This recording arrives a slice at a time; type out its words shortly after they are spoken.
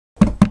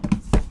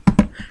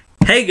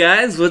Hey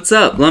guys, what's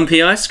up?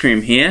 Lumpy Ice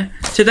Cream here.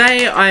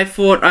 Today I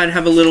thought I'd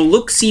have a little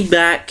look-see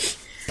back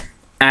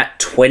at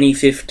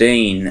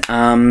 2015.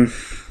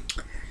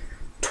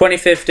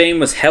 2015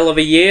 was hell of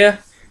a year.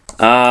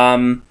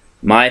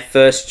 My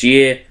first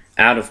year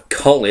out of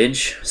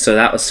college, so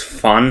that was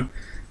fun.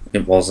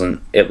 It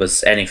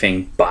was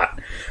anything but.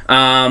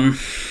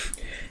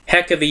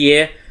 Heck of a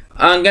year.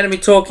 I'm going to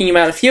be talking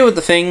about a few of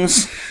the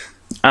things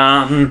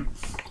that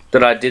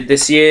I did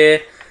this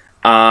year.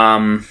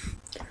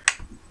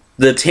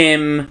 The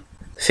Tim,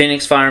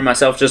 Phoenix Fire, and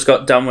myself just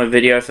got done with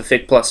video for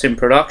Thick Plus in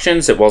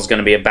Productions. It was going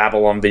to be a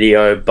Babylon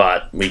video,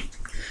 but we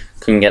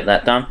couldn't get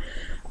that done.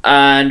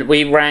 And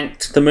we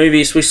ranked the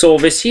movies we saw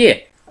this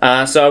year.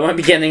 So I won't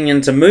be getting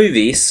into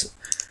movies,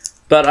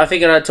 but I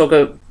figured I'd talk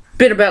a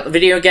bit about the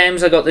video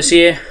games I got this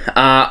year.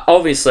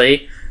 Last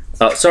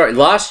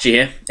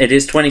year. It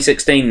is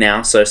 2016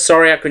 now, so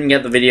sorry I couldn't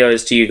get the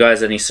videos to you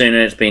guys any sooner.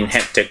 It's been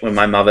hectic with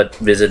my mother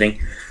visiting.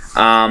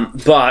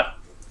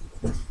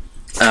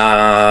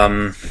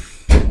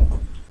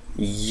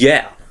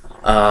 Yeah.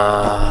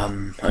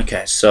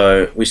 Okay,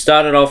 so we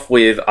started off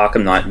with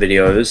Arkham Knight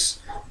videos,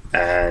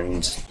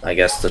 and I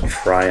guess the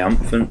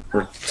triumphant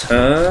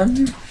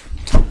return?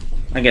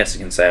 I guess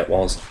you can say it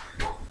was.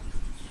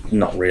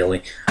 Not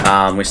really.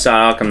 We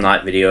started Arkham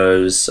Knight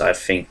videos, I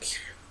think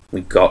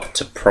we got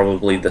to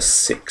probably the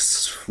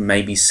 6th,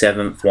 maybe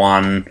 7th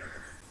one,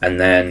 and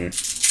then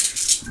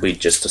we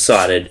just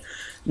decided,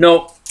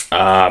 nope,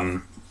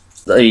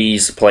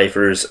 these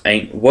playthroughs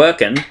ain't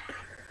working,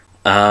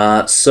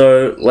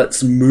 so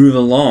let's move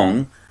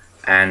along.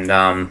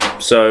 And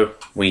so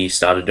we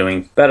started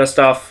doing better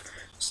stuff,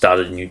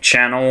 started a new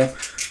channel,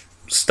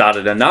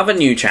 started another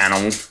new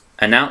channel,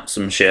 announced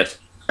some shit,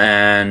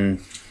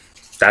 and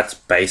that's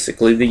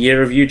basically the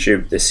year of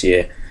YouTube this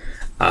year.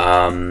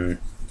 I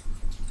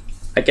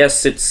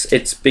guess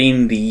it's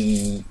been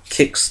the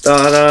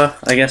Kickstarter,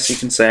 I guess you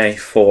can say,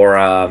 for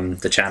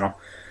the channel.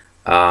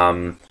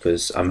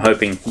 Because I'm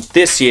hoping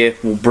this year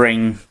will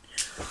bring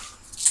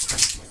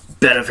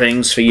better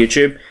things for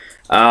YouTube.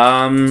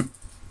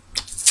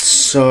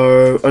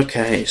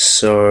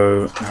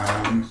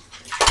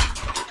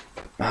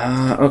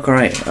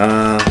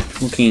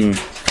 Looking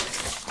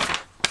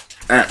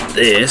at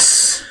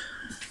this.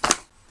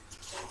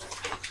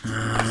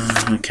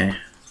 Okay.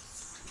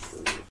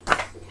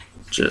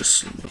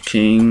 Just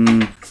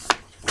looking.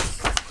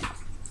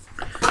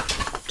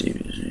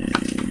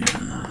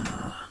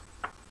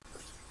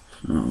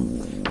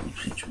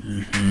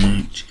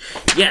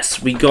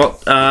 Yes, we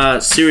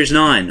got Series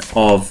 9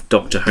 of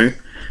Doctor Who,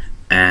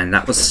 and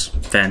that was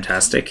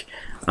fantastic.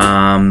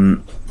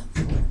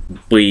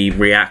 We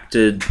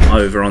reacted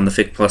over on the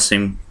Thick Plus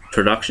in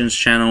Productions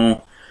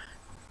channel.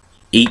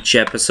 Each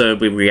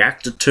episode we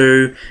reacted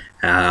to,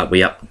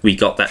 we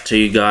got that to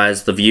you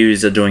guys. The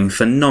views are doing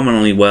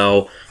phenomenally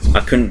well.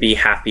 I couldn't be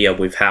happier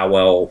with how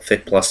well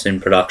Thick Plus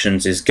in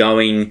Productions is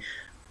going.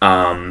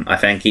 I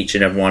thank each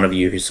and every one of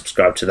you who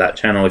subscribe to that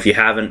channel. If you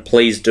haven't,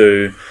 please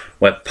do.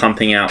 We're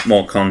pumping out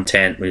more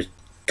content. We've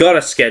got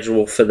a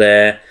schedule for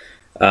there,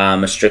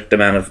 a strict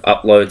amount of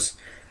uploads.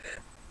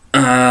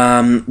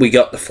 We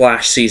got The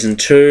Flash Season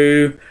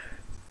 2.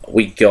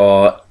 We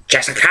got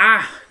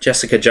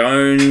Jessica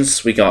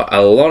Jones. We got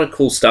a lot of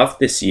cool stuff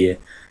this year.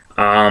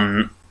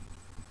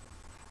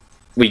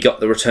 We got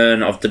the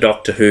return of the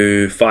Doctor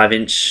Who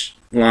 5-inch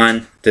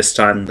line, this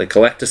time the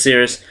Collector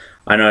Series.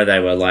 I know they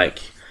were like,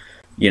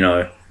 you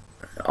know,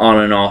 on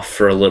and off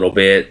for a little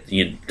bit.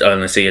 You'd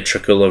only see a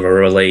trickle of a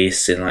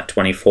release in like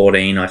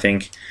 2014, I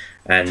think.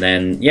 And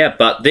then, yeah,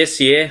 but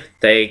this year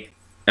they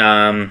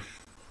came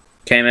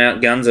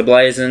out guns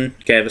a-blazing,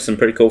 gave us some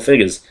pretty cool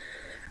figures.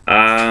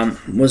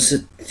 Was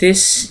it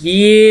this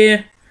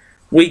year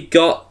we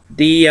got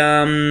the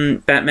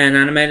Batman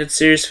animated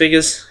series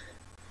figures?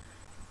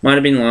 Might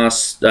have been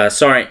last...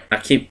 sorry,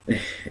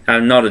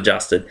 I'm not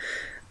adjusted.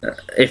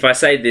 If I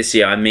say this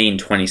year, I mean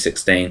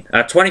 2016.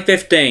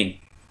 2015!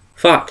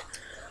 Fuck.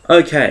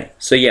 Okay,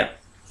 so yeah.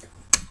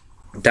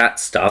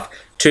 That stuff.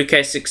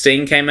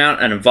 2K16 came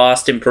out, and a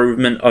vast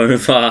improvement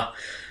over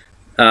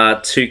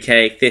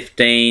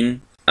 2K15.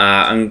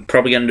 I'm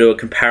probably going to do a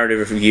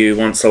comparative review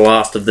once the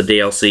last of the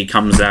DLC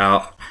comes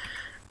out.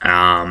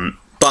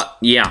 But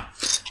yeah.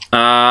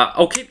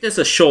 I'll keep this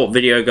a short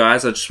video,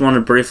 guys. I just want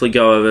to briefly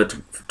go over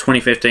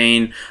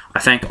 2015. I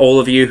thank all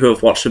of you who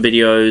have watched the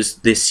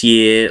videos this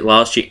year,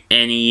 last year,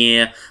 any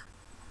year.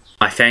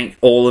 I thank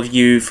all of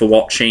you for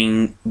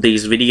watching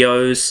these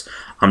videos.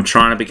 I'm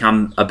trying to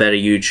become a better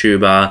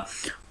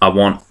YouTuber. I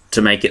want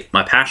to make it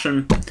my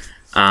passion.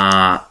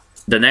 The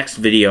next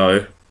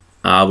video,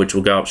 which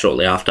will go up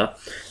shortly after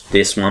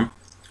this one,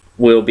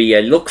 will be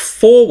a look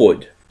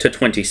forward to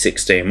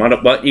 2016.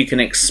 What you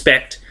can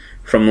expect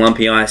from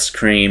Lumpy Ice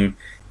Cream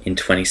in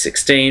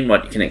 2016,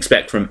 what you can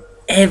expect from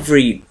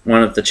every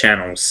one of the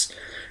channels,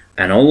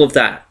 and all of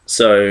that.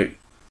 So,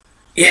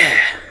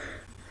 yeah.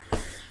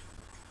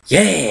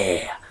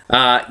 Yeah,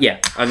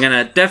 I'm going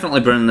to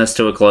definitely bring this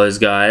to a close,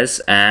 guys,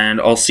 and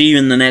I'll see you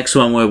in the next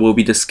one where we'll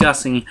be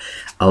discussing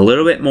a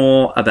little bit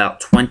more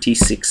about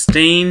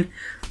 2016.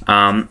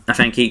 I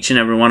thank each and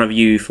every one of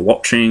you for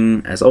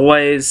watching, as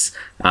always.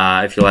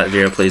 If you like the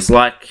video, please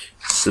like,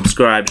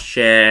 subscribe,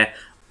 share,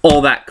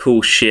 all that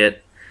cool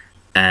shit.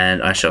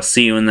 And I shall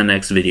see you in the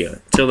next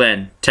video. Till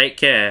then, take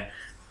care,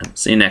 and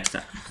see you next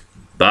time.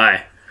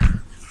 Bye.